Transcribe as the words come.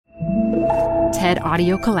TED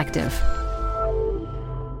Audio Collective.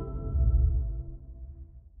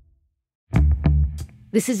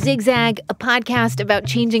 This is Zigzag, a podcast about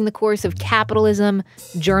changing the course of capitalism,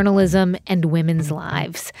 journalism, and women's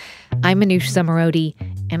lives. I'm Manoush Zomorodi,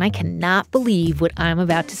 and I cannot believe what I'm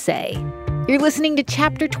about to say. You're listening to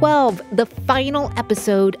Chapter 12, the final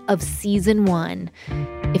episode of Season 1.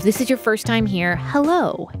 If this is your first time here,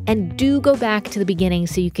 hello, and do go back to the beginning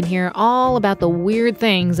so you can hear all about the weird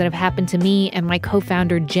things that have happened to me and my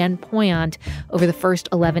co-founder Jen Poyant over the first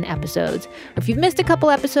 11 episodes. Or if you've missed a couple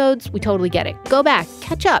episodes, we totally get it. Go back,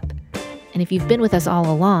 catch up. And if you've been with us all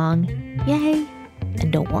along, yay,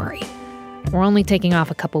 and don't worry. We're only taking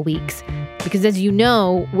off a couple weeks because, as you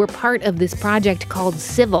know, we're part of this project called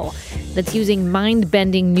Civil that's using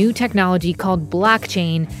mind-bending new technology called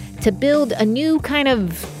blockchain to build a new kind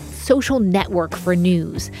of social network for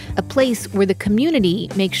news, a place where the community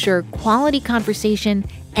makes sure quality conversation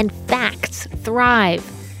and facts thrive,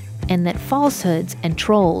 and that falsehoods and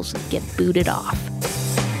trolls get booted off.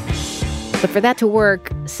 But for that to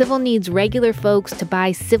work, Civil needs regular folks to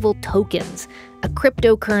buy Civil tokens, a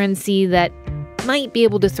cryptocurrency that might be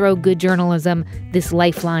able to throw good journalism this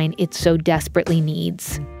lifeline it so desperately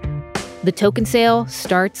needs. The token sale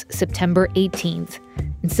starts September 18th,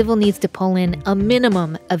 and Civil needs to pull in a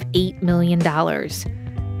minimum of $8 million.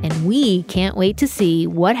 And we can't wait to see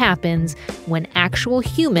what happens when actual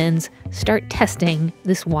humans start testing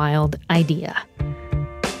this wild idea.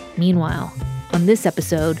 Meanwhile, on this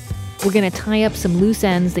episode, we're going to tie up some loose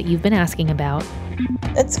ends that you've been asking about.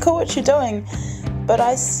 It's cool what you're doing, but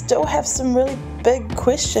I still have some really big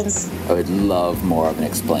questions. I would love more of an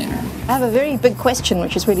explainer. I have a very big question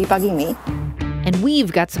which is really bugging me. And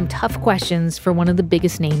we've got some tough questions for one of the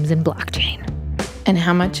biggest names in blockchain. And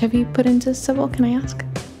how much have you put into Civil, can I ask?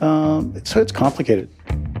 So it's complicated.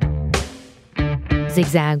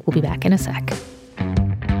 Zigzag will be back in a sec.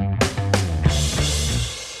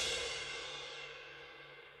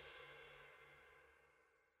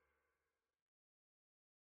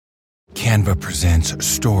 Canva presents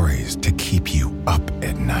stories to keep you up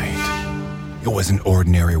at night. It was an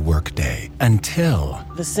ordinary workday until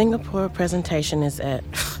the Singapore presentation is at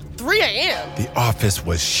 3 a.m. the office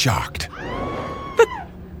was shocked. But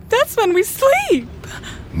that's when we sleep.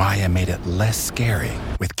 Maya made it less scary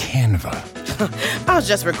with Canva. I'll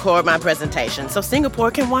just record my presentation so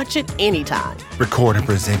Singapore can watch it anytime. Record and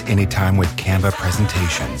present anytime with Canva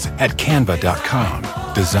presentations at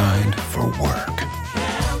canva.com. Designed for work.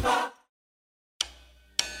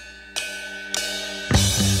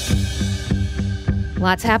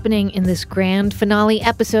 Lots happening in this grand finale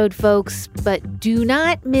episode, folks, but do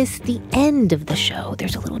not miss the end of the show.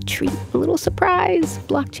 There's a little treat, a little surprise.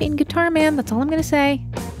 Blockchain Guitar Man, that's all I'm going to say.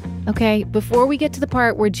 Okay, before we get to the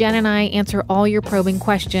part where Jen and I answer all your probing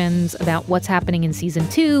questions about what's happening in Season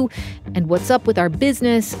 2 and what's up with our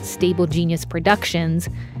business, Stable Genius Productions,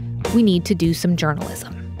 we need to do some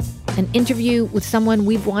journalism. An interview with someone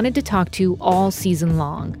we've wanted to talk to all season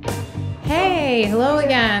long. Hey, hello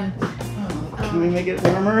again. Can we make it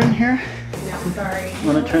warmer in here? No, sorry.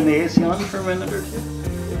 Want to turn the AC on for a minute or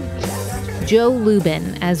two? Joe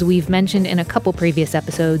Lubin, as we've mentioned in a couple previous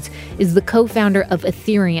episodes, is the co-founder of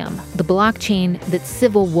Ethereum, the blockchain that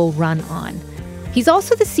Civil will run on. He's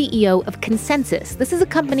also the CEO of ConsenSys. This is a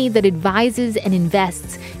company that advises and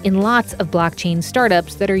invests in lots of blockchain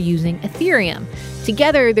startups that are using Ethereum.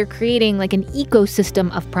 Together, they're creating like an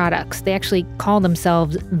ecosystem of products. They actually call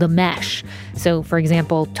themselves The Mesh. So, for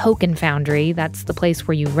example, Token Foundry, that's the place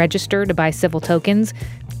where you register to buy Civil tokens.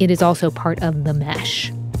 It is also part of The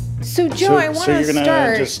Mesh. So, Joe, I want to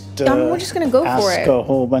start. We're just going to go for it. Ask a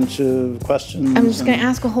whole bunch of questions. I'm just going to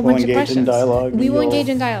ask a whole bunch of questions. We will engage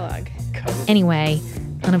in dialogue. Anyway,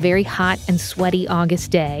 on a very hot and sweaty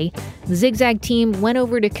August day, the Zigzag team went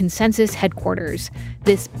over to ConsenSys headquarters,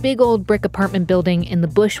 this big old brick apartment building in the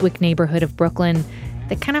Bushwick neighborhood of Brooklyn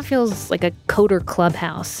that kind of feels like a coder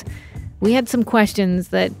clubhouse. We had some questions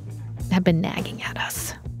that have been nagging at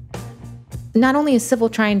us. Not only is Civil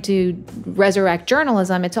trying to resurrect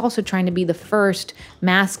journalism, it's also trying to be the first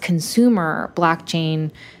mass consumer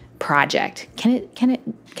blockchain project. Can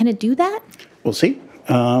it do that? We'll see.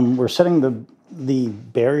 We're setting the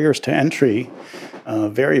barriers to entry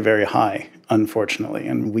very, very high, unfortunately.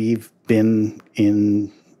 And we've been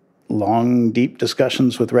in long, deep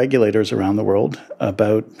discussions with regulators around the world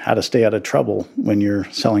about how to stay out of trouble when you're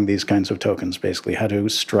selling these kinds of tokens, basically how to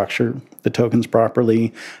structure the tokens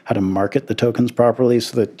properly, how to market the tokens properly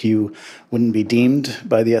so that you wouldn't be deemed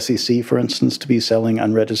by the SEC, for instance, to be selling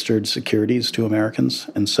unregistered securities to Americans.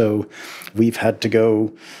 And so we've had to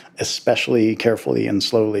go especially carefully and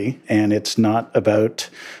slowly. And it's not about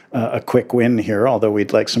a quick win here, although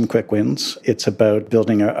we'd like some quick wins. It's about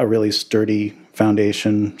building a really sturdy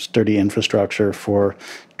foundation, sturdy infrastructure for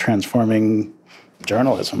transforming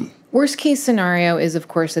journalism. Worst case scenario is, of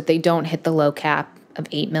course, that they don't hit the low cap of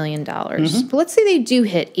 $8 million. But let's say they do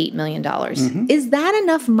hit $8 million. Is that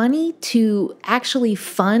enough money to actually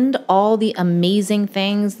fund all the amazing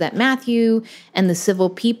things that Matthew and the Civil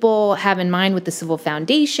people have in mind with the Civil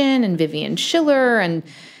Foundation and Vivian Schiller? And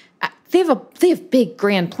they have big,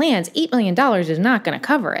 grand plans. $8 million is not going to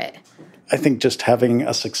cover it. I think just having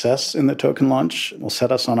a success in the token launch will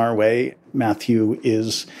set us on our way. Matthew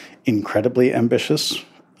is incredibly ambitious,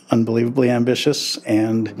 unbelievably ambitious,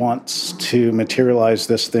 and wants to materialize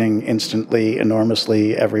this thing instantly,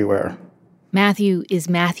 enormously, everywhere. Matthew is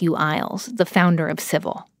Matthew Isles, the founder of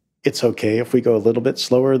Civil. It's okay if we go a little bit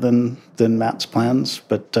slower than Matt's plans,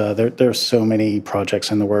 but there's so many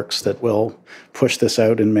projects in the works that will push this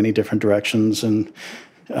out in many different directions and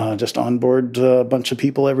just onboard a bunch of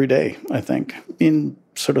people every day, I think, in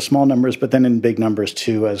sort of small numbers, but then in big numbers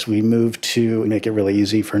too, as we move to make it really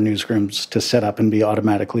easy for newsrooms to set up and be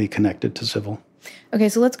automatically connected to Civil. Okay,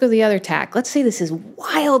 so let's go the other tack. Let's say this is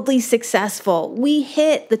wildly successful. We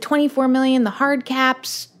hit the 24 million, the hard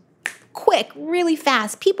caps, quick, really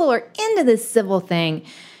fast. People are into this Civil thing.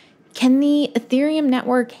 Can the Ethereum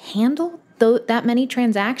network handle that many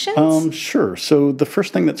transactions? Sure. So the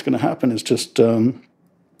first thing that's going to happen is just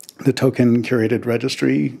the token curated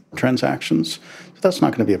registry transactions. So that's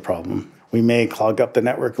not going to be a problem. We may clog up the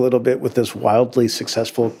network a little bit with this wildly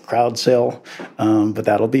successful crowd sale, but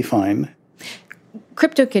that'll be fine.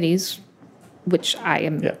 CryptoKitties, which I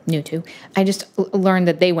am new to, I just learned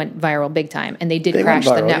that they went viral big time, and they crash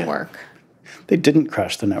the network. Yeah. They didn't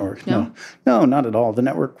crash the network, no, not at all. The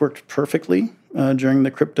network worked perfectly during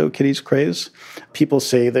the CryptoKitties craze. People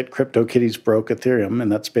say that CryptoKitties broke Ethereum,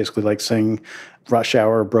 and that's basically like saying rush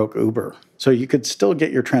hour broke Uber. So you could still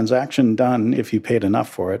get your transaction done if you paid enough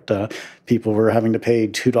for it. People were having to pay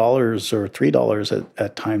 $2 or $3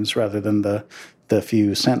 at times rather than the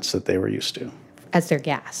few cents that they were used to. As their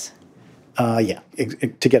gas. To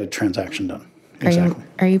get a transaction done. Exactly.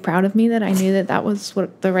 Are you proud of me that I knew that was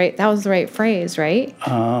the right phrase, right?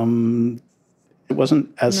 It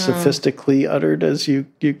wasn't as sophistically uttered as you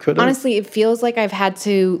could have. Honestly, it feels like I've had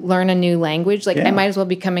to learn a new language. Like I might as well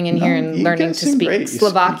be coming in here and learning to speak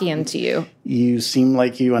Slovakian to you. You seem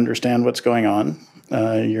like you understand what's going on.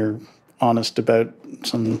 You're honest about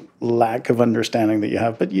some lack of understanding that you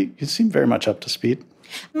have, but you seem very much up to speed.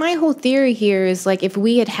 My whole theory here is like if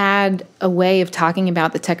we had a way of talking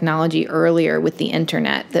about the technology earlier with the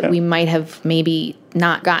internet, that we might have maybe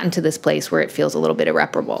not gotten to this place where it feels a little bit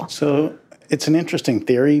irreparable. So it's an interesting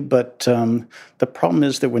theory, but the problem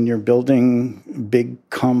is that when you're building big,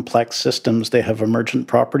 complex systems, they have emergent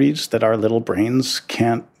properties that our little brains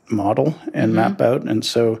can't model and map out. And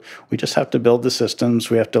so we just have to build the systems.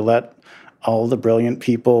 We have to let all the brilliant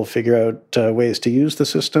people figure out ways to use the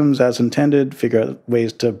systems as intended, figure out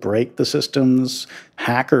ways to break the systems.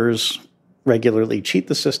 Hackers regularly cheat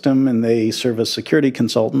the system, and they serve as security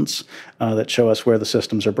consultants that show us where the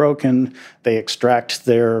systems are broken. They extract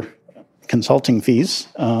their consulting fees,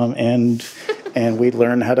 and we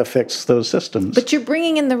learn how to fix those systems. But you're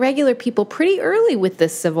bringing in the regular people pretty early with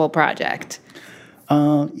this Civil project.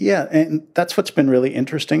 And that's what's been really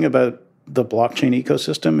interesting about the blockchain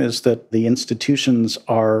ecosystem is that the institutions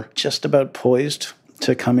are just about poised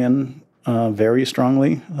to come in very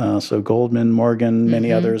strongly. So Goldman, Morgan,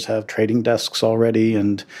 many others have trading desks already,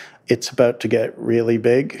 and it's about to get really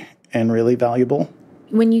big and really valuable.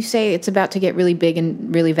 When you say it's about to get really big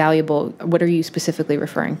and really valuable, what are you specifically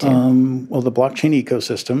referring to? Well, the blockchain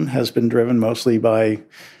ecosystem has been driven mostly by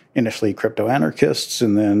initially crypto anarchists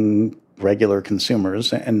and then regular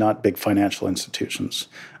consumers and not big financial institutions.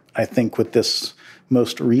 I think with this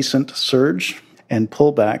most recent surge and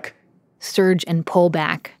pullback.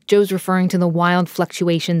 Joe's referring to the wild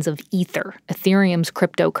fluctuations of Ether, Ethereum's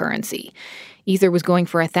cryptocurrency. Ether was going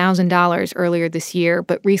for $1,000 earlier this year,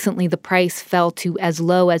 but recently the price fell to as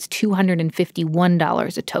low as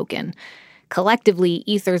 $251 a token. Collectively,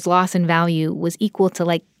 Ether's loss in value was equal to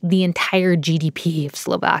like the entire GDP of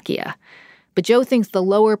Slovakia. But Joe thinks the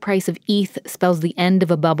lower price of ETH spells the end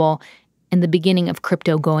of a bubble and the beginning of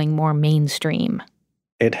crypto going more mainstream.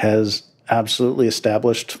 It has absolutely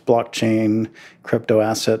established blockchain crypto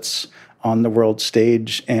assets on the world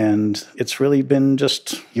stage, and it's really been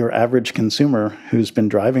just your average consumer who's been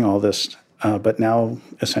driving all this. But now,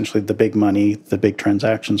 essentially, the big money, the big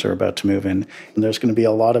transactions are about to move in. And there's going to be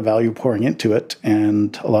a lot of value pouring into it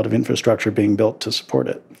and a lot of infrastructure being built to support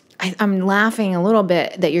it. I'm laughing a little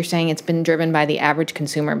bit that you're saying it's been driven by the average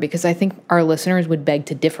consumer, because I think our listeners would beg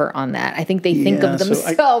to differ on that. I think they think of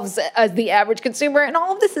themselves as the average consumer, and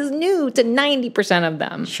all of this is new to 90% of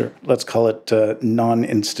them. Sure. Let's call it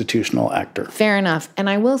non-institutional actor. Fair enough. And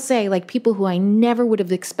I will say, like, people who I never would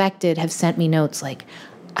have expected have sent me notes like,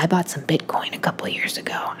 I bought some Bitcoin a couple of years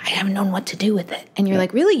ago. I haven't known what to do with it. And you're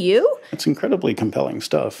like, really, you? It's incredibly compelling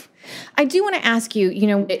stuff. I do want to ask you,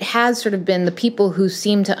 it has sort of been the people who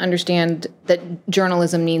seem to understand that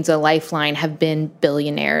journalism needs a lifeline have been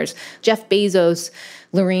billionaires. Jeff Bezos,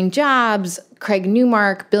 Laurene Jobs, Craig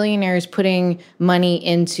Newmark, billionaires putting money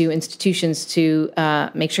into institutions to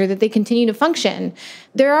make sure that they continue to function.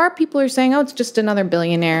 There are people who are saying, oh, it's just another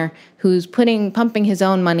billionaire who's pumping his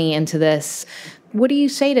own money into this. What do you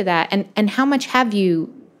say to that? And how much have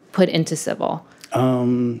you put into Civil?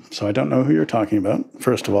 So I don't know who you're talking about,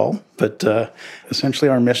 first of all. But essentially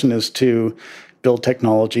our mission is to build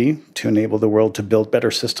technology to enable the world to build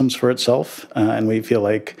better systems for itself. And we feel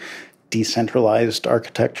like decentralized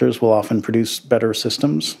architectures will often produce better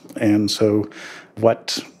systems. And so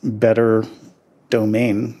what better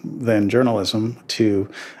domain than journalism to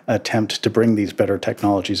attempt to bring these better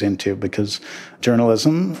technologies into, because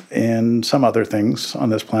journalism and some other things on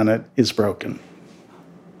this planet is broken.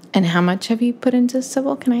 And how much have you put into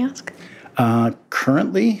Civil, can I ask?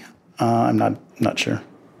 Currently, I'm not sure.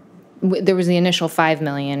 There was the initial $5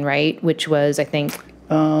 million, right? Which was, I think...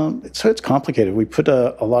 So it's complicated. We put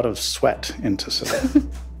a lot of sweat into Civil.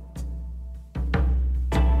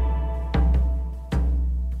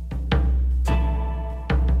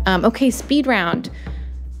 Okay, speed round.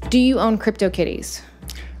 Do you own CryptoKitties?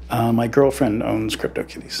 My girlfriend owns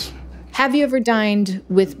CryptoKitties. Have you ever dined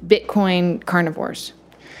with Bitcoin carnivores?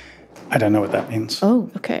 I don't know what that means.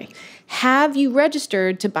 Oh, okay. Have you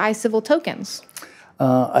registered to buy Civil tokens?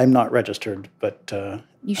 I'm not registered, but...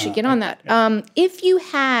 you should get on that. If you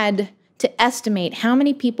had to estimate how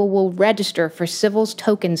many people will register for Civil's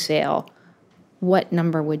token sale, what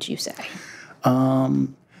number would you say?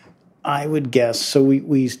 I would guess, so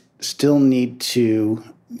we still need to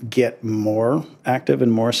get more active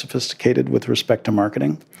and more sophisticated with respect to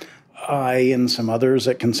marketing. I and some others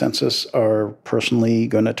at Consensus are personally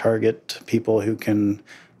going to target people who can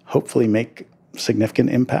hopefully make significant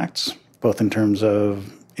impacts, both in terms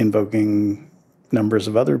of invoking numbers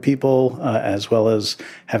of other people, as well as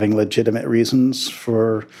having legitimate reasons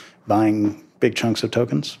for buying big chunks of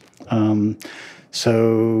tokens.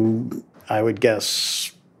 So I would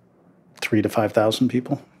guess 3,000 to 5,000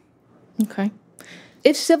 people. Okay.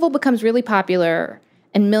 If Civil becomes really popular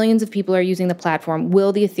and millions of people are using the platform,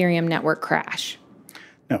 will the Ethereum network crash?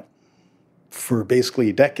 No. For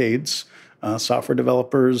basically decades, software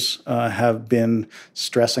developers have been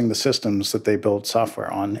stressing the systems that they build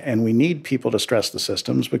software on. And we need people to stress the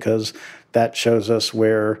systems because that shows us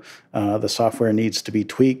where the software needs to be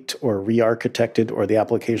tweaked or re-architected, or the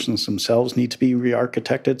applications themselves need to be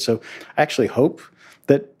re-architected. So I actually hope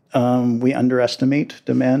that we underestimate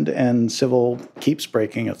demand, and Civil keeps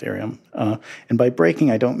breaking Ethereum. And by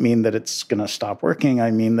breaking, I don't mean that it's going to stop working.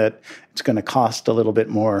 I mean that it's going to cost a little bit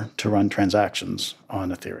more to run transactions on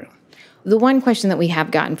Ethereum. The one question that we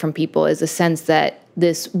have gotten from people is a sense that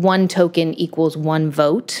this one token equals one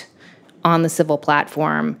vote on the Civil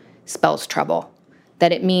platform spells trouble.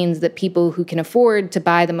 That it means that people who can afford to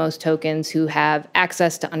buy the most tokens, who have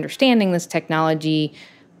access to understanding this technology,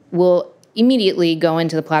 will immediately go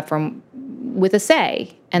into the platform with a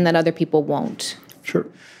say, and that other people won't. Sure.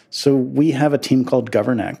 So we have a team called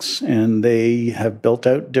GovernX, and they have built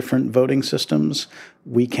out different voting systems.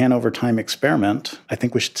 We can, over time, experiment. I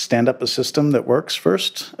think we should stand up a system that works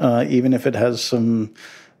first, even if it has some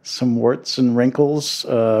warts and wrinkles.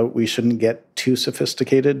 We shouldn't get too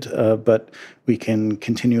sophisticated, but we can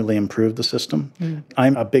continually improve the system.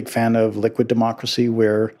 I'm a big fan of liquid democracy,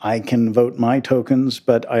 where I can vote my tokens,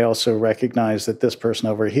 but I also recognize that this person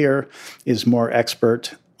over here is more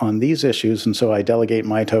expert on these issues, and so I delegate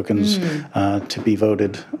my tokens to be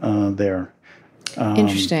voted there.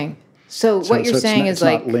 Interesting. So what you're saying is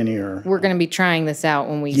like, linear. We're going to be trying this out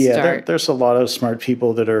when we start. There's a lot of smart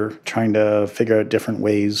people that are trying to figure out different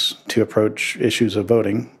ways to approach issues of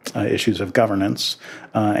voting, issues of governance,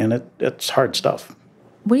 and it's hard stuff.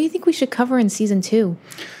 What do you think we should cover in season 2?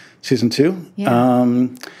 Season 2? Yeah.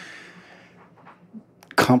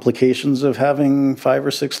 Complications of having 5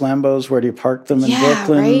 or 6 Lambos. Where do you park them in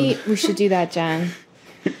Brooklyn? Yeah, right. We should do that, Jen.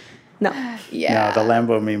 No. Yeah. No, the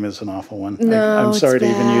Lambo meme is an awful one. No, I'm sorry it's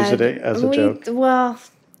to even use bad. it as a joke. Well,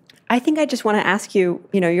 I think I just want to ask you,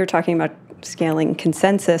 you're talking about scaling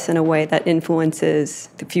Consensus in a way that influences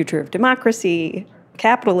the future of democracy,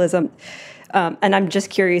 capitalism. And I'm just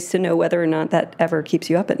curious to know whether or not that ever keeps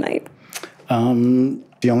you up at night.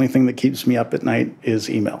 The only thing that keeps me up at night is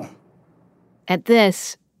email. At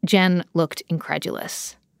this, Jen looked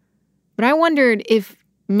incredulous. But I wondered if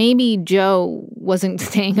maybe Joe wasn't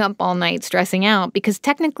staying up all night stressing out because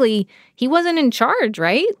technically he wasn't in charge,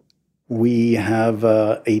 right? We have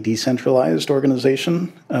a decentralized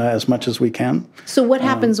organization as much as we can. So what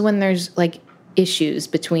happens when there's like issues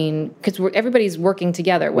between, because everybody's working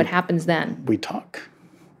together, what happens then? We talk.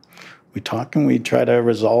 We talk and we try to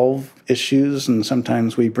resolve issues, and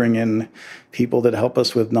sometimes we bring in people that help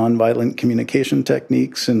us with nonviolent communication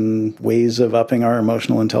techniques and ways of upping our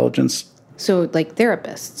emotional intelligence. So like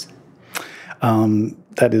therapists?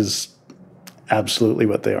 That is absolutely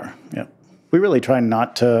what they are, yeah. We really try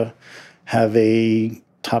not to have a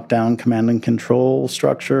top-down command and control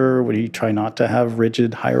structure. We try not to have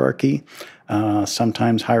rigid hierarchy.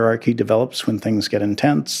 Sometimes hierarchy develops when things get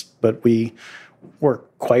intense, but we work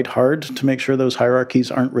quite hard to make sure those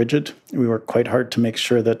hierarchies aren't rigid. We work quite hard to make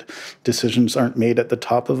sure that decisions aren't made at the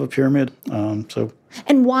top of a pyramid.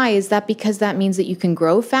 And why? Is that because that means that you can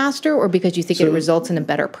grow faster, or because you think it results in a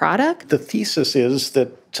better product? The thesis is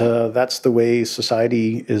that that's the way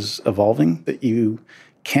society is evolving, that you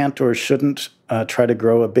can't or shouldn't try to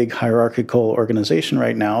grow a big hierarchical organization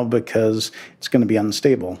right now because it's going to be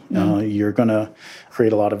unstable. You're going to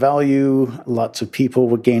create a lot of value. Lots of people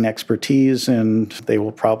will gain expertise, and they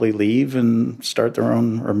will probably leave and start their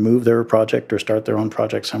own or move their project or start their own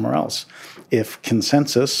project somewhere else. If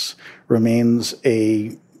consensus remains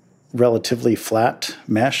a relatively flat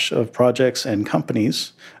mesh of projects and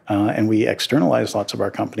companies, and we externalize lots of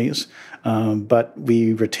our companies, but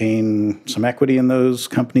we retain some equity in those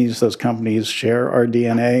companies. Those companies share our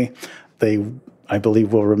DNA. They, I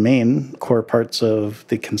believe, will remain core parts of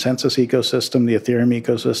the consensus ecosystem, the Ethereum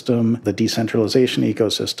ecosystem, the decentralization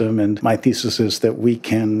ecosystem. And my thesis is that we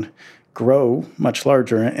can grow much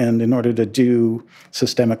larger. And in order to do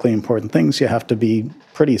systemically important things, you have to be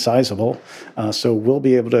pretty sizable. So we'll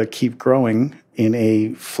be able to keep growing in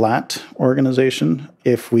a flat organization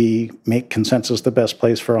if we make consensus the best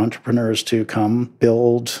place for entrepreneurs to come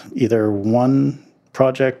build either one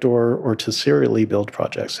project or to serially build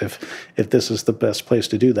projects. If this is the best place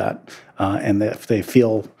to do that, and if they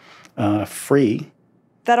feel free.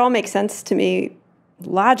 That all makes sense to me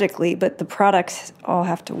logically, but the products all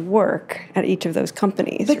have to work at each of those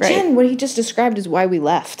companies, but right? Jen, what he just described is why we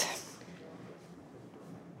left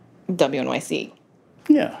WNYC.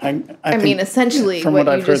 Yeah, I mean, essentially, from what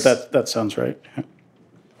I've heard, that sounds right.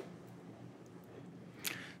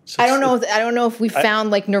 So I don't know if we found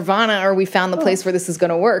like nirvana or we found the place where this is going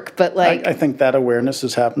to work, but like I think that awareness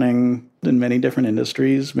is happening in many different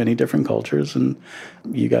industries, many different cultures, and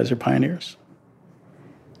you guys are pioneers.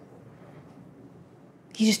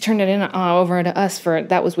 You just turned it over to us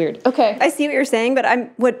that was weird. Okay. I see what you're saying,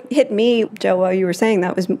 but what hit me, Joe, while you were saying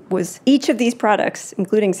that was each of these products,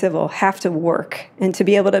 including Civil, have to work. And to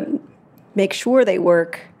be able to make sure they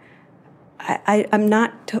work, I'm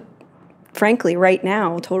not, frankly, right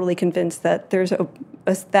now, totally convinced that there's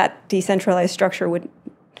that decentralized structure would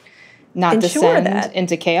not ensure descend that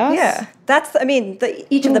into chaos? Yeah. That's,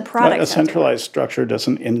 each of the products. A centralized structure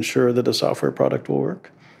doesn't ensure that a software product will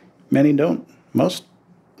work. Many don't.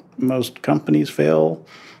 Most companies fail.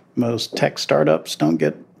 Most tech startups don't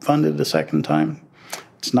get funded a second time.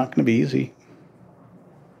 It's not going to be easy.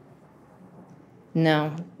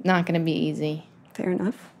 No, not going to be easy. Fair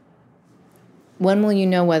enough. When will you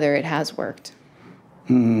know whether it has worked?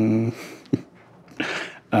 I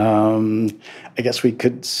guess we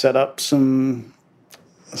could set up some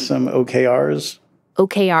OKRs.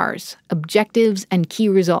 OKRs, objectives and key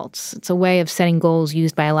results. It's a way of setting goals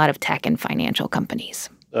used by a lot of tech and financial companies.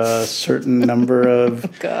 A certain number of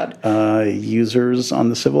users on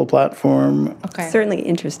the Civil platform. Okay. Certainly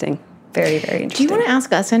interesting. Very, very interesting. Do you want to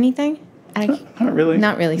ask us anything? Not really.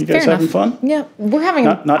 Not really. You guys Fair having enough. fun? Yeah, we're having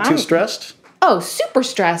not too stressed? Oh, super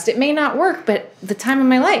stressed. It may not work, but the time of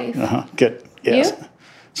my life. Good. Yes. You?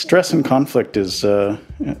 Stress and conflict is a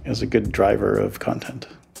good driver of content.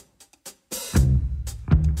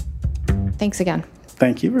 Thanks again.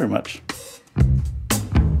 Thank you very much.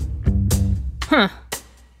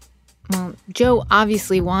 Well, Joe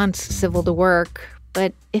obviously wants Civil to work,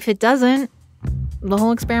 but if it doesn't, the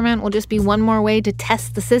whole experiment will just be one more way to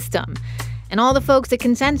test the system. And all the folks at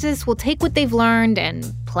Consensus will take what they've learned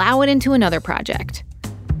and plow it into another project.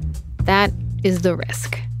 That is the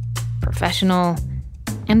risk, professional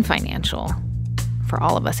and financial, for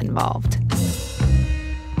all of us involved.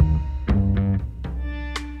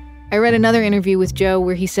 I read another interview with Joe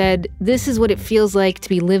where he said, this is what it feels like to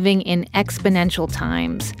be living in exponential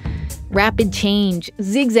times. rapid change,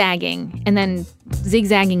 zigzagging, and then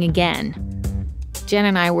zigzagging again. Jen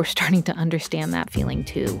and I were starting to understand that feeling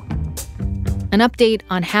too. An update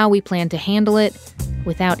on how we plan to handle it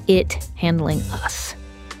without it handling us.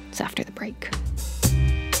 It's after the break.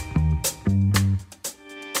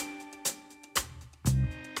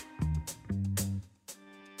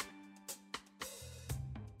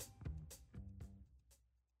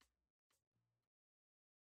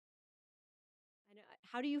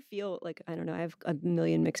 How do you feel? Like, I don't know. I have a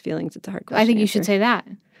million mixed feelings. It's a hard question. I think you should say that.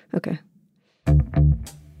 Okay.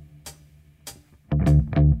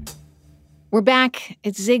 We're back.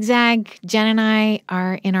 It's Zigzag. Jen and I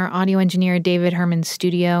are in our audio engineer David Herman's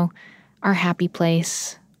studio, our happy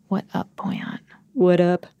place. What up, Boyan? What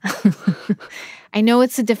up? I know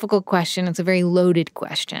it's a difficult question. It's a very loaded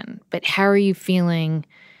question. But how are you feeling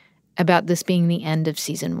about this being the end of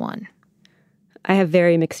season 1? I have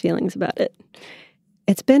very mixed feelings about it.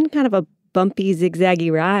 It's been kind of a bumpy,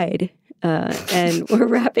 zigzaggy ride. And we're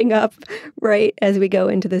wrapping up right as we go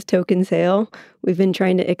into this token sale. We've been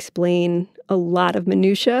trying to explain a lot of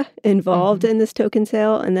minutia involved in this token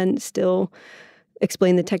sale, and then still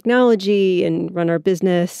explain the technology and run our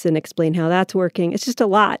business and explain how that's working. It's just a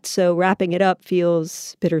lot. So wrapping it up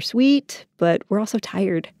feels bittersweet, but we're also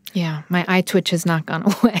tired. Yeah, my eye twitch has not gone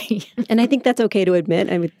away. And I think that's okay to admit.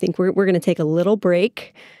 I would think we're going to take a little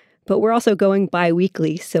break. But we're also going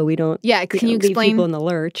bi-weekly, so we don't can you explain? Leave people in the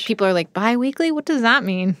lurch. People are like, bi-weekly? What does that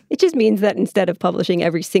mean? It just means that instead of publishing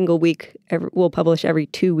every single week, we'll publish every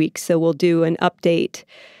 2 weeks. So we'll do an update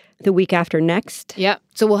the week after next. Yep.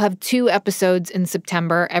 So we'll have 2 episodes in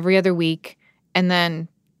September, every other week, and then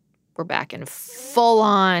we're back in full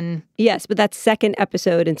on. Yes, but that second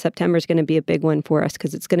episode in September is going to be a big one for us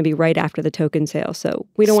because it's going to be right after the token sale. So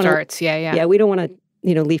we don't want to... Starts, yeah. Yeah, we don't want to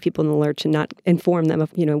leave people in the lurch and not inform them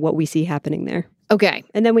of, what we see happening there. Okay.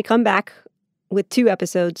 And then we come back with 2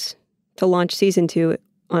 episodes to launch season 2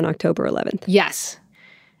 on October 11th. Yes.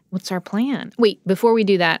 What's our plan? Wait, before we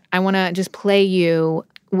do that, I want to just play you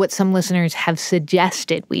what some listeners have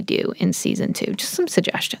suggested we do in season 2. Just some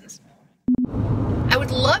suggestions. I would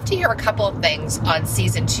love to hear a couple of things on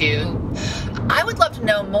season 2. I would love to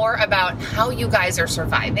know more about how you guys are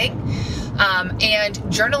surviving.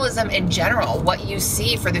 And journalism in general, what you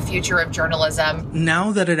see for the future of journalism.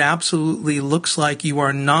 Now that it absolutely looks like you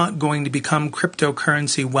are not going to become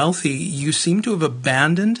cryptocurrency wealthy, you seem to have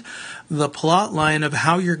abandoned the plot line of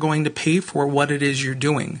how you're going to pay for what it is you're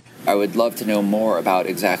doing. I would love to know more about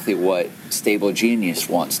exactly what Stable Genius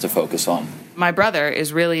wants to focus on. My brother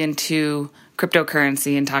is really into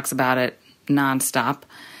cryptocurrency and talks about it nonstop.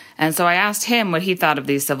 And so I asked him what he thought of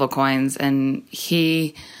these civil coins, and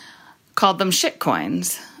he called them shit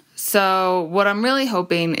coins. So what I'm really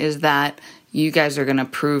hoping is that you guys are going to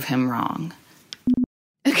prove him wrong.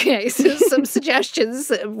 Okay, so some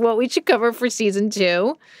suggestions of what we should cover for season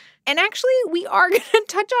 2. And actually, we are going to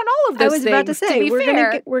touch on all of those things. I was about to say,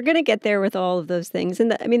 we're going to get there with all of those things.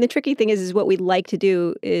 And the tricky thing is what we'd like to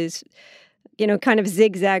do is, kind of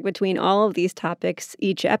zigzag between all of these topics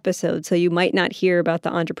each episode. So you might not hear about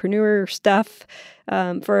the entrepreneur stuff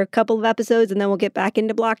for a couple of episodes, and then we'll get back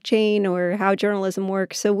into blockchain or how journalism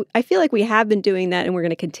works. So I feel like we have been doing that, and we're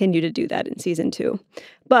going to continue to do that in season 2.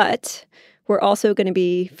 But we're also going to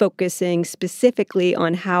be focusing specifically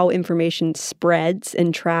on how information spreads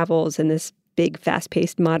and travels in this big,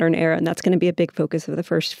 fast-paced modern era, and that's going to be a big focus of the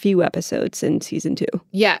first few episodes in season 2.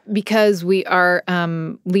 Yeah, because we are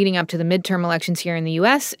leading up to the midterm elections here in the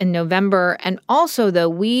U.S. in November, and also, though,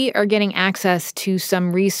 we are getting access to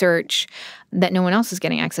some research that no one else is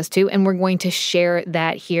getting access to, and we're going to share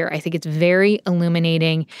that here. I think it's very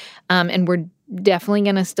illuminating, and we're definitely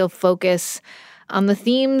going to still focus on the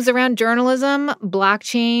themes around journalism,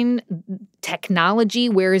 blockchain, technology.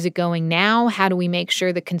 Where is it going now? How do we make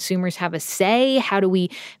sure that consumers have a say? How do we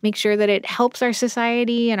make sure that it helps our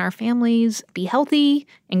society and our families be healthy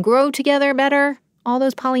and grow together better? All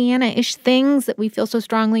those Pollyanna-ish things that we feel so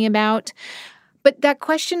strongly about. But that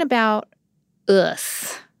question about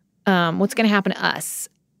us, what's going to happen to us?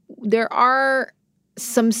 There are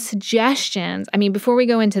some suggestions. I mean, before we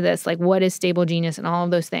go into this, like what is Stable Genius and all of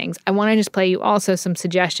those things, I want to just play you also some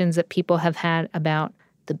suggestions that people have had about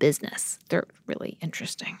the business. They're really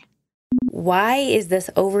interesting. Why is this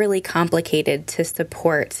overly complicated to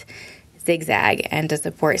support Zigzag and to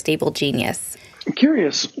support Stable Genius? I'm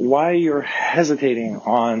curious why you're hesitating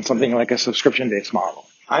on something like a subscription-based model.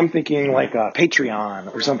 I'm thinking like a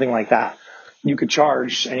Patreon or something like that. You could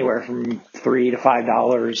charge anywhere from $3 to $5,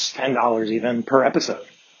 $10 even per episode.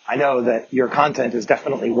 I know that your content is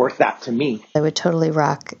definitely worth that to me. I would totally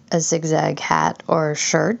rock a Zigzag hat or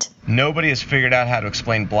shirt. Nobody has figured out how to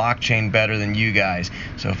explain blockchain better than you guys.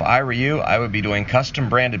 So if I were you, I would be doing custom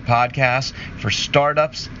branded podcasts for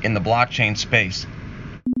startups in the blockchain space.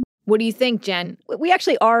 What do you think, Jen? We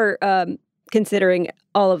actually are considering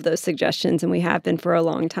all of those suggestions, and we have been for a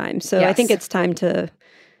long time. So Yes. I think it's time to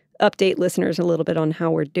update listeners a little bit on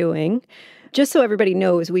how we're doing. Just so everybody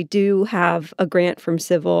knows, we do have a grant from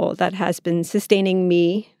Civil that has been sustaining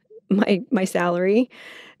me, my salary,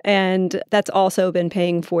 and that's also been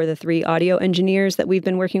paying for the 3 audio engineers that we've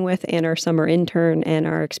been working with and our summer intern and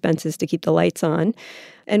our expenses to keep the lights on.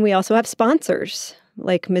 And we also have sponsors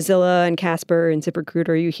like Mozilla and Casper and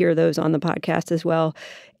ZipRecruiter. You hear those on the podcast as well,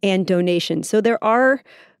 and donations. So there are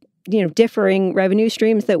differing revenue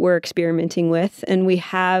streams that we're experimenting with. And we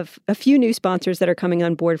have a few new sponsors that are coming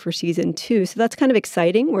on board for season 2. So that's kind of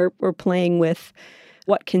exciting. We're playing with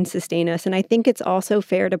what can sustain us. And I think it's also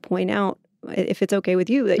fair to point out, if it's okay with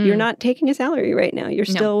you, that you're not taking a salary right now. You're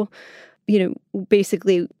still,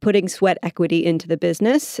 basically putting sweat equity into the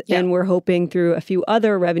business. Yeah. And we're hoping through a few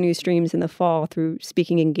other revenue streams in the fall, through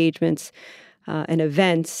speaking engagements, and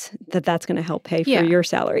events, that's going to help pay for your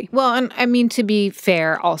salary. Well, and I mean, to be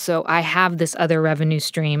fair, also, I have this other revenue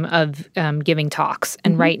stream of giving talks.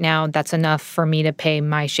 And right now, that's enough for me to pay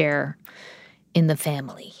my share in the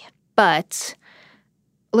family. But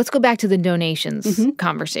let's go back to the donations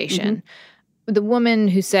conversation. The woman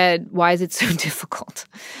who said, why is it so difficult?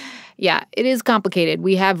 Yeah, it is complicated.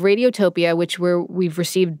 We have Radiotopia, which we've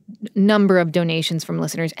received a number of donations from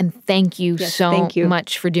listeners, and thank you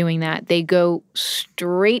much for doing that. They go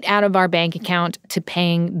straight out of our bank account to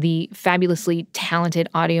paying the fabulously talented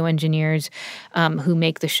audio engineers who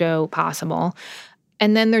make the show possible.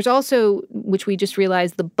 And then there's also, which we just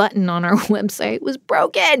realized, the button on our website was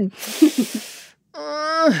broken.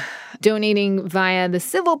 Donating via the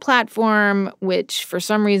Civil platform, which for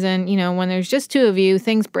some reason, when there's just 2 of you,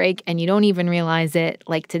 things break and you don't even realize it.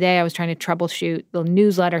 Like today, I was trying to troubleshoot the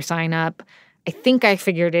newsletter sign up. I think I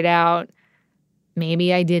figured it out.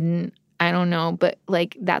 Maybe I didn't. I don't know. But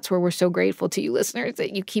that's where we're so grateful to you listeners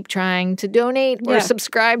that you keep trying to donate or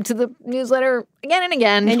subscribe to the newsletter again and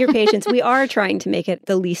again. And your patience. We are trying to make it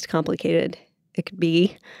the least complicated it could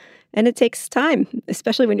be. And it takes time,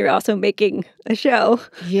 especially when you're also making a show.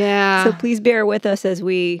 Yeah. So please bear with us as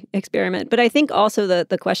we experiment. But I think also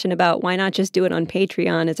the question about why not just do it on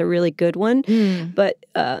Patreon is a really good one. But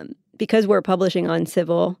because we're publishing on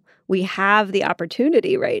Civil, we have the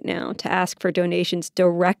opportunity right now to ask for donations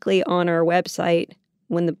directly on our website.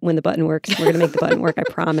 When the button works, we're going to make the button work. I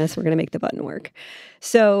promise we're going to make the button work.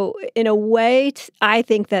 So in a way, I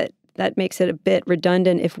think that makes it a bit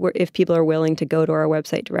redundant. If people are willing to go to our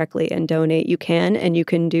website directly and donate, you can. And you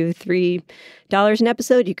can do $3 an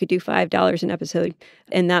episode. You could do $5 an episode.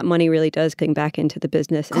 And that money really does come back into the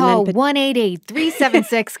business. Call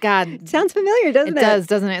 1-888-376 God. Sounds familiar, doesn't it? It does,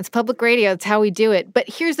 doesn't it? It's public radio. It's how we do it. But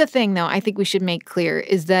here's the thing, though, I think we should make clear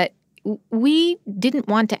is that we didn't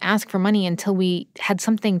want to ask for money until we had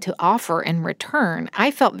something to offer in return. I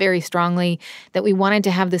felt very strongly that we wanted to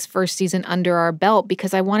have this first season under our belt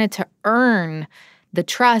because I wanted to earn the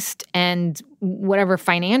trust and whatever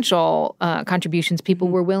financial contributions people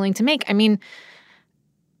were willing to make. I mean,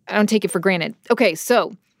 I don't take it for granted. Okay,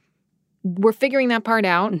 so we're figuring that part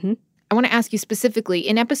out. I want to ask you specifically,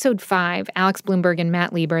 in episode 5, Alex Blumberg and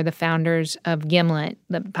Matt Lieber, the founders of Gimlet,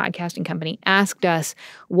 the podcasting company, asked us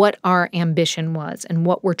what our ambition was and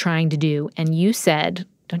what we're trying to do. And you said,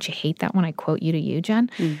 don't you hate that when I quote you to you,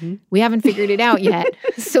 Jen? We haven't figured it out yet.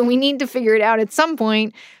 So we need to figure it out at some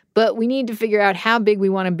point, but we need to figure out how big we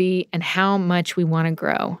want to be and how much we want to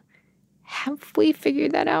grow. Have we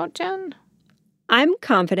figured that out, Jen? I'm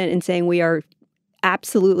confident in saying we are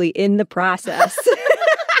absolutely in the process.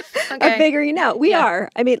 Of figuring out. We are.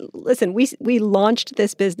 I mean, listen, we launched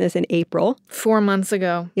this business in April. 4 months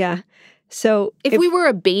ago. Yeah. So if we were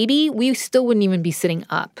a baby, we still wouldn't even be sitting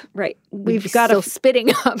up. Right. We've got still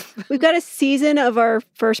spitting up. We've got a season of our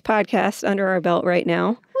first podcast under our belt right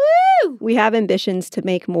now. Woo! We have ambitions to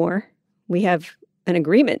make more. We have an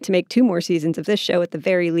agreement to make 2 more seasons of this show at the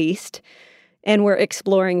very least. And we're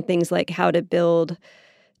exploring things like how to build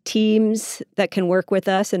teams that can work with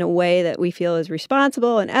us in a way that we feel is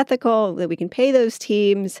responsible and ethical, that we can pay those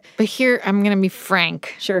teams. But here, I'm going to be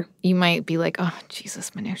frank. Sure. You might be like, oh, Jesus,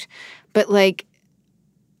 Manoush. But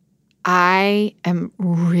I am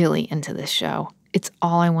really into this show. It's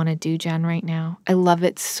all I want to do, Jen, right now. I love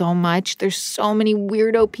it so much. There's so many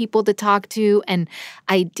weirdo people to talk to and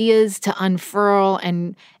ideas to unfurl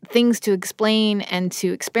and things to explain and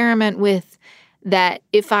to experiment with that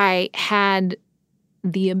if I had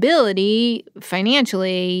the ability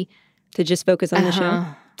financially to just focus on the show.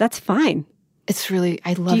 That's fine. It's really,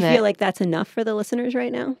 I love it. Do you feel like that's enough for the listeners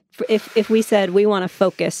right now? If we said we want to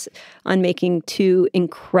focus on making 2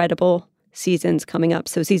 incredible seasons coming up,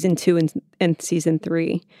 so season 2 and season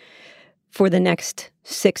 3 for the next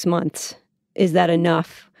 6 months, is that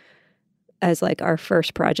enough as like our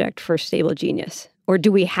first project for Stable Genius? Or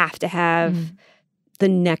do we have to have the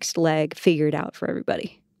next leg figured out for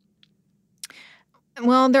everybody?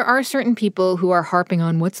 Well, there are certain people who are harping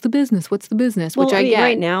on what's the business, which I get.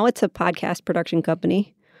 Right now, it's a podcast production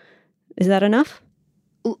company. Is that enough?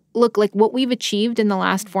 Look, like what we've achieved in the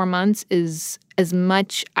last 4 months is as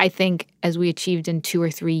much, I think, as we achieved in 2 or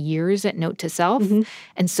 3 years at Note to Self.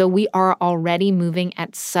 And so we are already moving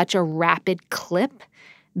at such a rapid clip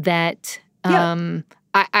that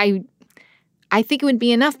I think it would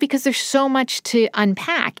be enough because there's so much to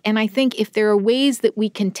unpack. And I think if there are ways that we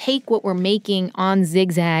can take what we're making on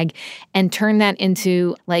Zigzag and turn that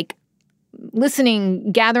into like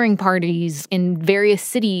gathering parties in various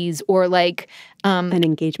cities, or like an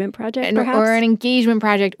engagement project, perhaps? Or an engagement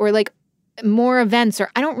project, or like more events, or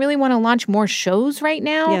I don't really want to launch more shows right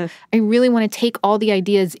now. Yeah. I really want to take all the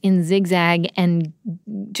ideas in Zigzag and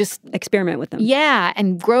just experiment with them. Yeah,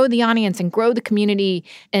 and grow the audience and grow the community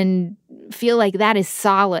and feel like that is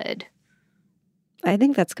solid. I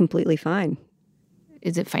think that's completely fine.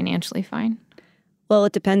 Is it financially fine? Well,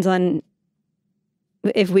 it depends on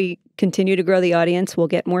if we continue to grow the audience, we'll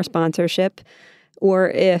get more sponsorship. Or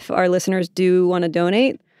if our listeners do want to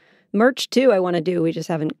donate. Merch too, I want to do. We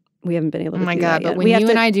haven't been able to do that yet. Oh my God, but when you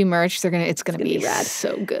and I do merch, it's gonna be rad.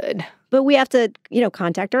 So good. But we have to,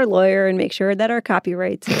 contact our lawyer and make sure that our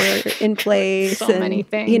copyrights are in place. So many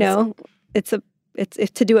things.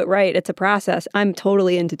 It's to do it right. It's a process. I'm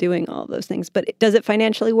totally into doing all of those things. But does it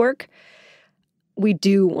financially work? We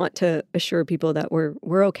do want to assure people that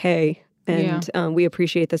we're okay, and we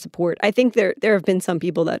appreciate the support. I think there have been some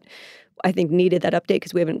people that I think needed that update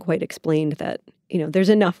because we haven't quite explained that, there's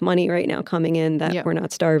enough money right now coming in that we're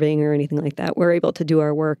not starving or anything like that. We're able to do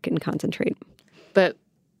our work and concentrate. But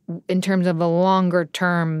in terms of a longer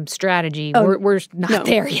term strategy, we're not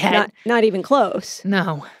there yet. Not even close.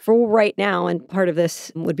 No. For right now, and part of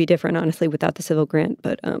this would be different, honestly, without the civil grant.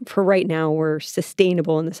 But for right now, we're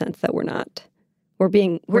sustainable in the sense that we're able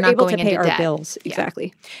to pay our debt. Bills. Yeah.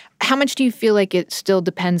 Exactly. How much do you feel like it still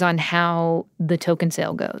depends on how the token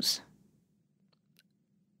sale goes?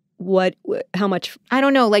 How much? I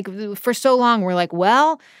don't know. Like for so long, we're like,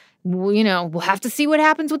 we'll have to see what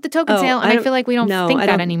happens with the token sale. And I feel like we don't think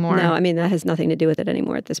that anymore. No, I mean, that has nothing to do with it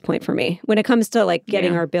anymore at this point for me. When it comes to like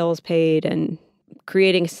getting our bills paid and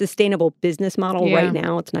creating a sustainable business model right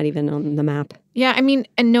now, it's not even on the map. Yeah, I mean,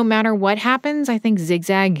 and no matter what happens, I think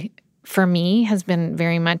Zigzag for me has been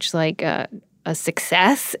very much like a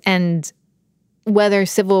success. And whether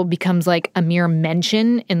civil becomes like a mere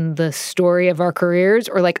mention in the story of our careers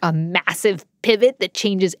or like a massive pivot that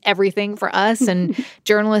changes everything for us and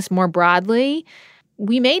journalists more broadly,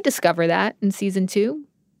 we may discover that in season 2.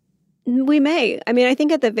 We may. I mean, I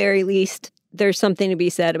think at the very least, there's something to be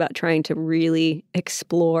said about trying to really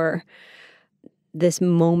explore this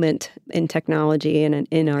moment in technology and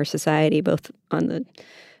in our society, both on the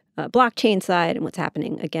blockchain side and what's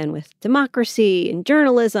happening, again, with democracy and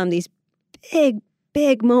journalism, these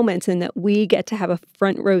big moments, and that we get to have a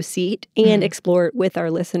front row seat and explore it with our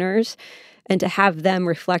listeners and to have them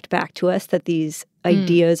reflect back to us that these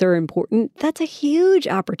ideas are important. That's a huge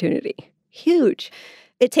opportunity. Huge.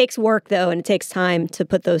 It takes work, though, and it takes time to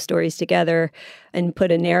put those stories together and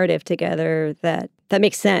put a narrative together that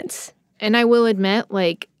makes sense. And I will admit,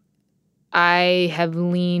 like, I have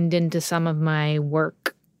leaned into some of my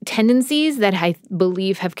work tendencies that I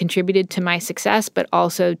believe have contributed to my success, but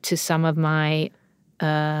also to some of my,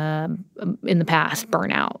 in the past,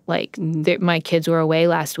 burnout. Like, my kids were away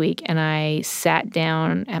last week, and I sat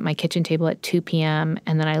down at my kitchen table at 2 p.m.,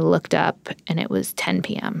 and then I looked up, and it was 10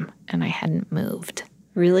 p.m., and I hadn't moved.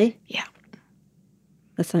 Really? Yeah.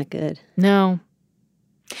 That's not good. No.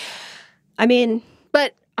 I mean...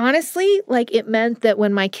 But honestly, like, it meant that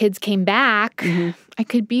when my kids came back, I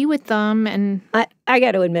could be with them, and... I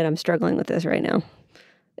got to admit I'm struggling with this right now.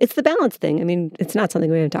 It's the balance thing. I mean, it's not something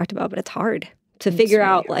we haven't talked about, but it's hard to figure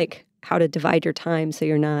out, like, how to divide your time so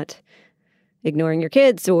you're not ignoring your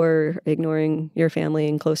kids or ignoring your family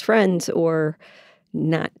and close friends or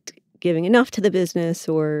not giving enough to the business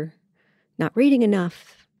or not reading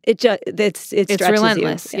enough. It stretches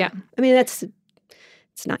relentless, you. yeah. I mean, it's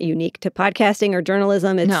not unique to podcasting or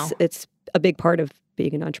journalism. It's a big part of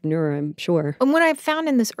being an entrepreneur, I'm sure. And what I've found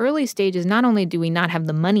in this early stage is not only do we not have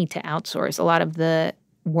the money to outsource a lot of the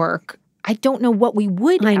work, I don't know what we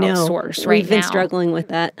would outsource right now. We've been struggling with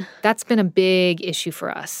that. That's been a big issue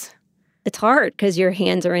for us. It's hard because your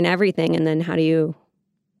hands are in everything, and then how do you...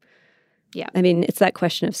 Yeah. I mean, it's that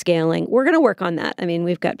question of scaling. We're going to work on that. I mean,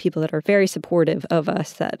 we've got people that are very supportive of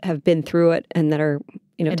us that have been through it and that are,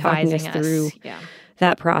 talking us through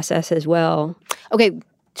that process as well. Okay.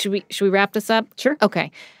 Should we wrap this up? Sure. Okay.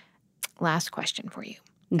 Last question for you.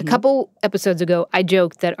 A couple episodes ago, I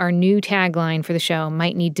joked that our new tagline for the show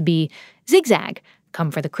might need to be Zigzag. Come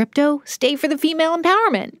for the crypto, stay for the female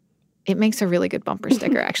empowerment. It makes a really good bumper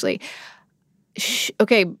sticker, actually.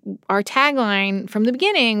 Okay, our tagline from the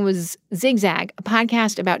beginning was Zigzag, a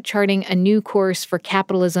podcast about charting a new course for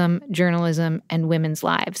capitalism, journalism, and women's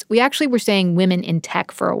lives. We actually were saying women in tech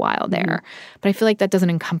for a while there, but I feel like that doesn't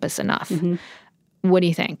encompass enough. What do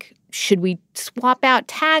you think? Should we swap out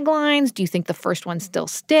taglines? Do you think the first one still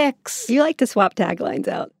sticks? You like to swap taglines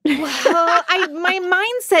out. Well,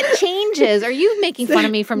 my mindset changes. Are you making fun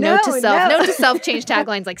of me from Note to Self? No. Note to Self changed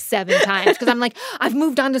taglines like 7 times because I'm like, I've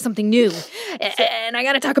moved on to something new, and I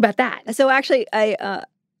got to talk about that. So actually, I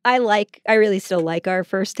really still like our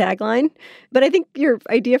first tagline, but I think your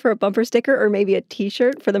idea for a bumper sticker or maybe a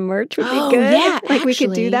T-shirt for the merch would be good. Yeah, we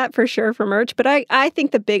could do that for sure for merch. But I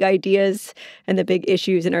think the big ideas and the big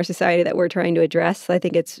issues in our society that we're trying to address, I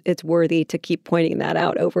think it's worthy to keep pointing that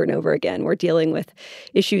out over and over again. We're dealing with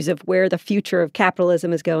issues of where the future of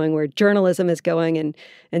capitalism is going, where journalism is going, and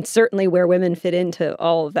certainly where women fit into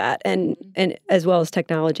all of that, and as well as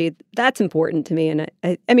technology. That's important to me. And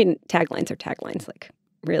I mean, taglines are taglines, like.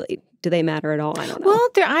 Really, do they matter at all? I don't know. Well,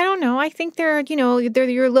 I don't know. I think they're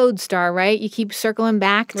your lodestar, right? You keep circling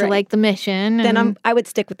back to like the mission. Then I would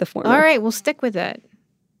stick with the formula. All right, we'll stick with it.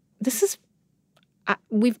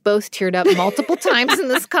 We've both teared up multiple times in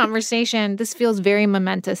this conversation. This feels very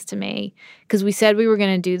momentous to me because we said we were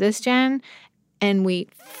going to do this, Jen, and we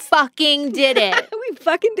fucking did it. We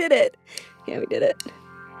fucking did it. Yeah, we did it.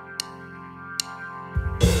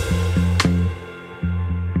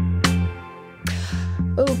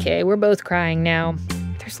 Okay, we're both crying now.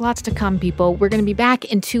 There's lots to come, people. We're going to be back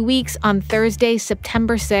in 2 weeks on Thursday,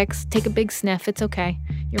 September 6th. Take a big sniff. It's okay.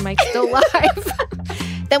 Your mic's still live.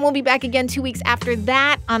 Then we'll be back again 2 weeks after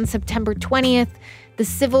that on September 20th. The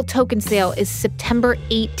civil token sale is September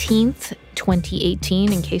 18th,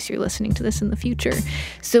 2018, in case you're listening to this in the future.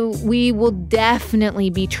 So we will definitely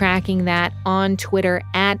be tracking that on Twitter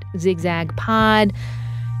at ZigzagPod.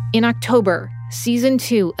 In October, Season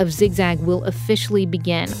 2 of Zigzag will officially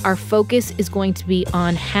begin. Our focus is going to be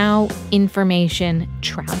on how information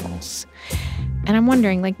travels. And I'm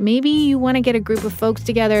wondering, maybe you want to get a group of folks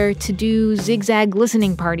together to do Zigzag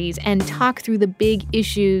listening parties and talk through the big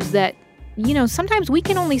issues that, sometimes we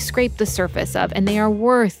can only scrape the surface of, and they are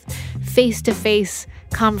worth face-to-face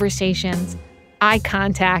conversations, eye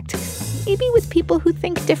contact, maybe with people who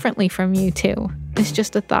think differently from you, too. It's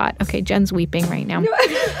just a thought. Okay, Jen's weeping right now.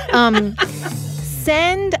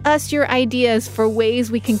 Send us your ideas for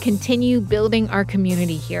ways we can continue building our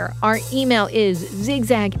community here. Our email is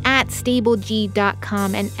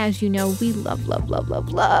zigzag@stableg.com. And as you know, we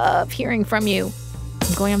love hearing from you.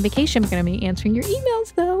 I'm going on vacation. I'm going to be answering your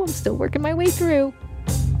emails, though. I'm still working my way through.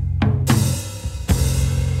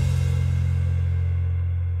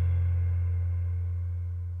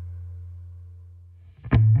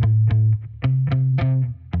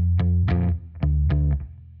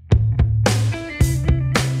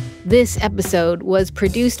 This episode was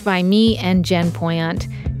produced by me and Jen Poyant.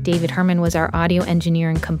 David Herman was our audio engineer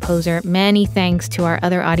and composer. Many thanks to our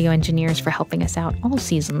other audio engineers for helping us out all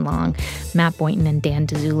season long, Matt Boynton and Dan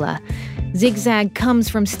Dzula. Zigzag comes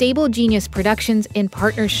from Stable Genius Productions in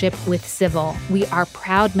partnership with Civil. We are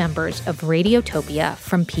proud members of Radiotopia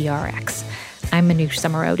from PRX. I'm Manoush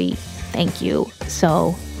Zomorodi. Thank you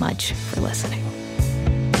so much for listening.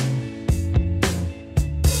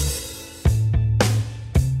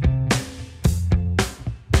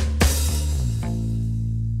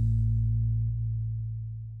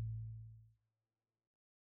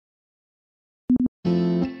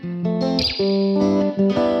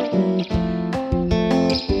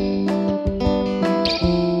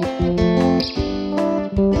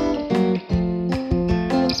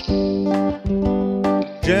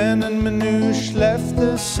 Jen and Manoush left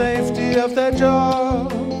the safety of their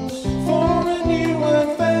jobs for a new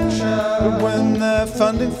adventure. But when their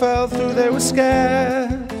funding fell through, they were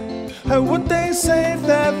scared. How would they save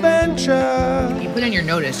their venture? You put in your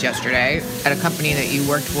notice yesterday at a company that you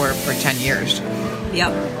worked for 10 years.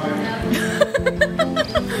 Yep.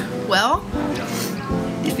 Well,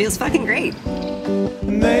 it feels fucking great.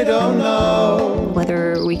 And they don't know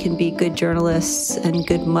whether we can be good journalists and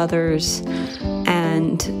good mothers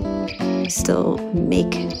and still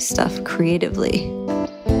make stuff creatively.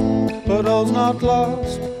 But all's not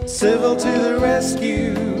lost, Civil to the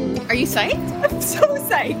rescue. Are you psyched? I'm so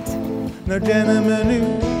psyched. Now Jen and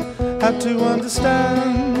Manoush had to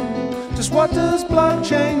understand just what does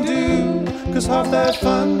blockchain do, because half their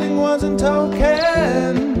funding was in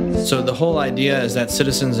tokens. So the whole idea is that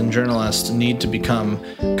citizens and journalists need to become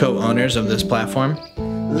co-owners of this platform.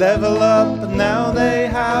 Level up, and now they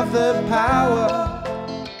have the power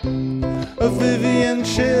of Vivian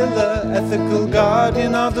Schiller, ethical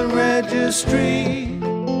guardian of the registry.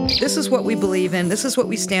 This is what we believe in. This is what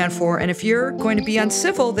we stand for. And if you're going to be on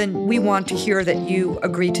Civil, then we want to hear that you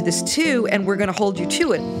agree to this too, and we're going to hold you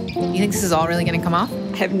to it. You think this is all really going to come off?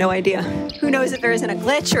 I have no idea. Who knows if there isn't a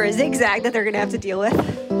glitch or a zigzag that they're going to have to deal with.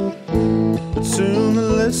 But soon the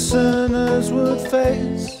listeners would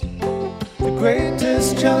face the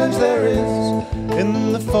greatest challenge there is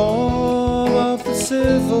in the form of the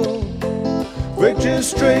Civil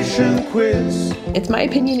registration quiz. It's my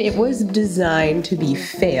opinion it was designed to be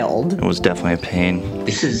failed. It was definitely a pain.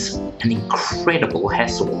 This is an incredible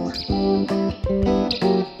hassle.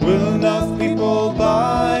 Will enough people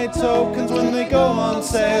buy tokens when they go on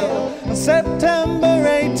sale on September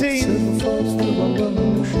 18th?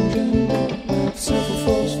 Civil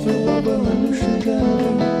falls through what will Manoush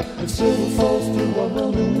and Civil falls through what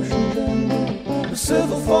will Manoush and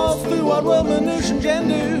Civil falls through what will Manoush and Jen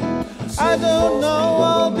do. I don't know,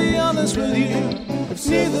 I'll be honest with you.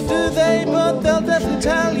 Neither do they, but they'll definitely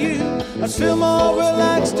tell you. I'd feel more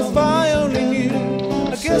relaxed if I only knew.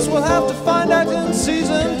 I guess we'll have to find out in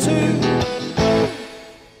season 2.